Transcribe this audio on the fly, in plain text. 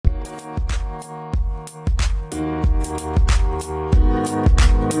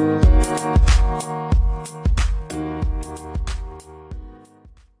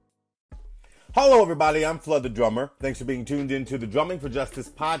Hello, everybody. I'm Flood the Drummer. Thanks for being tuned in to the Drumming for Justice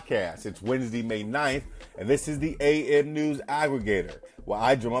podcast. It's Wednesday, May 9th, and this is the AM News Aggregator, where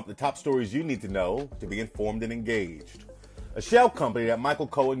I drum up the top stories you need to know to be informed and engaged. A shell company that Michael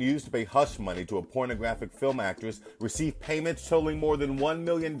Cohen used to pay hush money to a pornographic film actress received payments totaling more than $1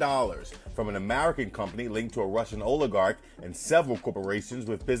 million from an American company linked to a Russian oligarch and several corporations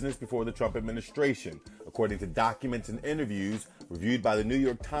with business before the Trump administration, according to documents and interviews reviewed by the New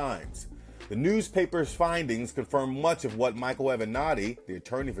York Times. The newspaper's findings confirm much of what Michael Avenatti, the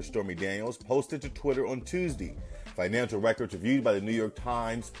attorney for Stormy Daniels, posted to Twitter on Tuesday. Financial records reviewed by the New York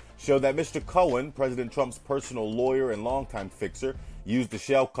Times show that Mr. Cohen, President Trump's personal lawyer and longtime fixer, used the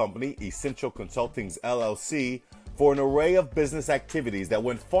shell company, Essential Consultings LLC, for an array of business activities that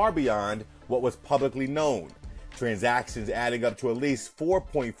went far beyond what was publicly known. Transactions adding up to at least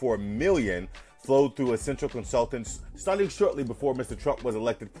 $4.4 million flowed through Essential Consultants starting shortly before Mr. Trump was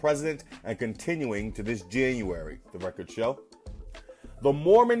elected president and continuing to this January, the records show. The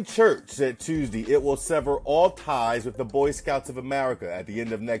Mormon Church said Tuesday it will sever all ties with the Boy Scouts of America at the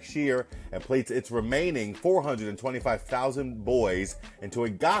end of next year and place its remaining 425,000 boys into a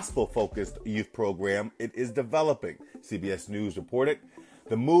gospel-focused youth program it is developing, CBS News reported.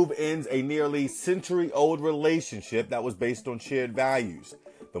 The move ends a nearly century-old relationship that was based on shared values.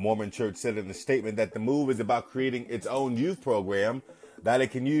 The Mormon Church said in a statement that the move is about creating its own youth program that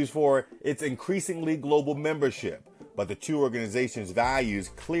it can use for its increasingly global membership. But the two organizations' values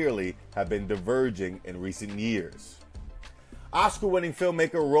clearly have been diverging in recent years. Oscar-winning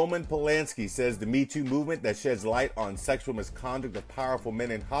filmmaker Roman Polanski says the Me Too movement that sheds light on sexual misconduct of powerful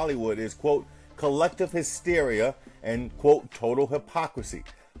men in Hollywood is, quote, collective hysteria and, quote, total hypocrisy.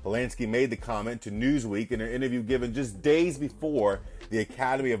 Polanski made the comment to Newsweek in an interview given just days before the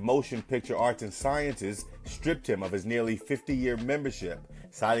Academy of Motion Picture Arts and Sciences stripped him of his nearly 50-year membership,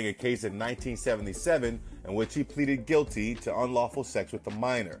 citing a case in 1977 in which he pleaded guilty to unlawful sex with a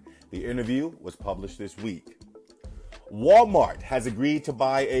minor. The interview was published this week. Walmart has agreed to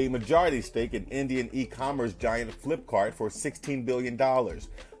buy a majority stake in Indian e-commerce giant Flipkart for $16 billion.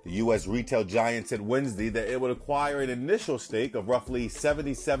 The U.S. retail giant said Wednesday that it would acquire an initial stake of roughly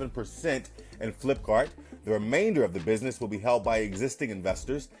 77% in Flipkart. The remainder of the business will be held by existing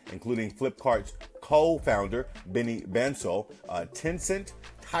investors, including Flipkart's co-founder Benny Bansal, Tencent,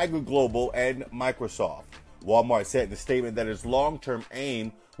 Tiger Global, and Microsoft. Walmart said in a statement that its long-term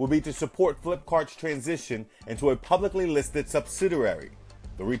aim will be to support Flipkart's transition into a publicly listed subsidiary.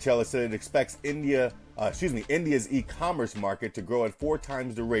 The retailer said it expects India's e-commerce market to grow at 4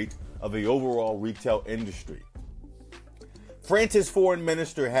 times the rate of the overall retail industry. France's foreign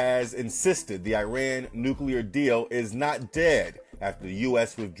minister has insisted the Iran nuclear deal is not dead after the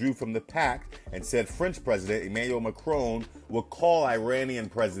U.S. withdrew from the pact and said French President Emmanuel Macron will call Iranian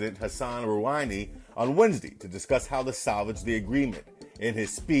President Hassan Rouhani on Wednesday to discuss how to salvage the agreement. In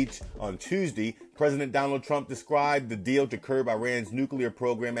his speech on Tuesday, President Donald Trump described the deal to curb Iran's nuclear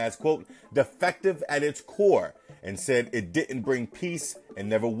program as, quote, defective at its core, and said it didn't bring peace and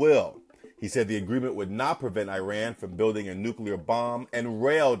never will. He said the agreement would not prevent Iran from building a nuclear bomb and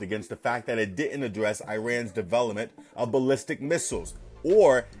railed against the fact that it didn't address Iran's development of ballistic missiles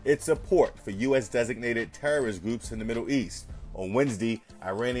or its support for U.S.-designated terrorist groups in the Middle East. On Wednesday,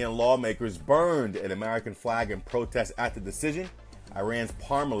 Iranian lawmakers burned an American flag in protest at the decision. Iran's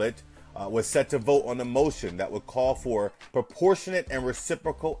parliament was set to vote on a motion that would call for proportionate and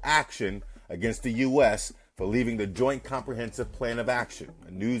reciprocal action against the U.S. for leaving the Joint Comprehensive Plan of Action,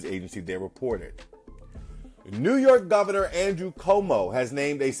 a news agency there reported. New York Governor Andrew Cuomo has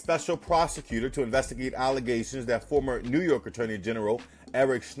named a special prosecutor to investigate allegations that former New York Attorney General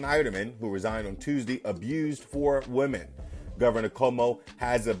Eric Schneiderman, who resigned on Tuesday, abused 4 women. Governor Cuomo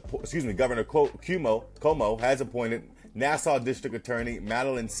has appointed Nassau District Attorney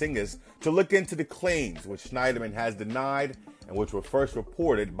Madeline Singas to look into the claims which Schneiderman has denied and which were first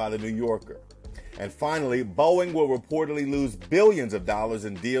reported by the New Yorker. And finally, Boeing will reportedly lose billions of dollars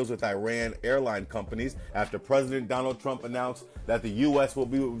in deals with Iran airline companies after President Donald Trump announced that the U.S. will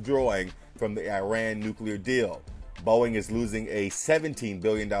be withdrawing from the Iran nuclear deal. Boeing is losing a $17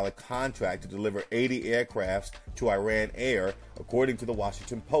 billion contract to deliver 80 aircrafts to Iran Air, according to the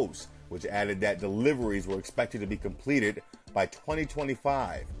Washington Post, which added that deliveries were expected to be completed by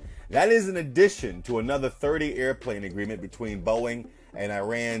 2025. That is in addition to another 30 airplane agreement between Boeing and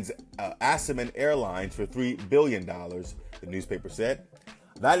Iran's Asaman Airlines for $3 billion, the newspaper said.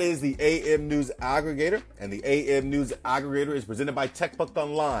 That is the AM News Aggregator, and the AM News Aggregator is presented by TechBook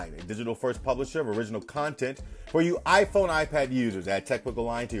Online, a digital-first publisher of original content for you iPhone, iPad users. Add TechBook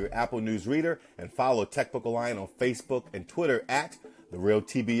Online to your Apple News reader and follow TechBook Online on Facebook and Twitter at The Real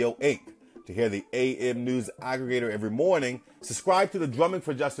TBO Inc. To hear the AM News Aggregator every morning, subscribe to the Drumming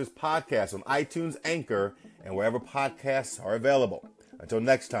for Justice podcast on iTunes, Anchor, and wherever podcasts are available. Until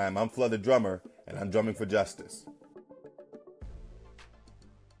next time, I'm Flood the Drummer, and I'm drumming for justice.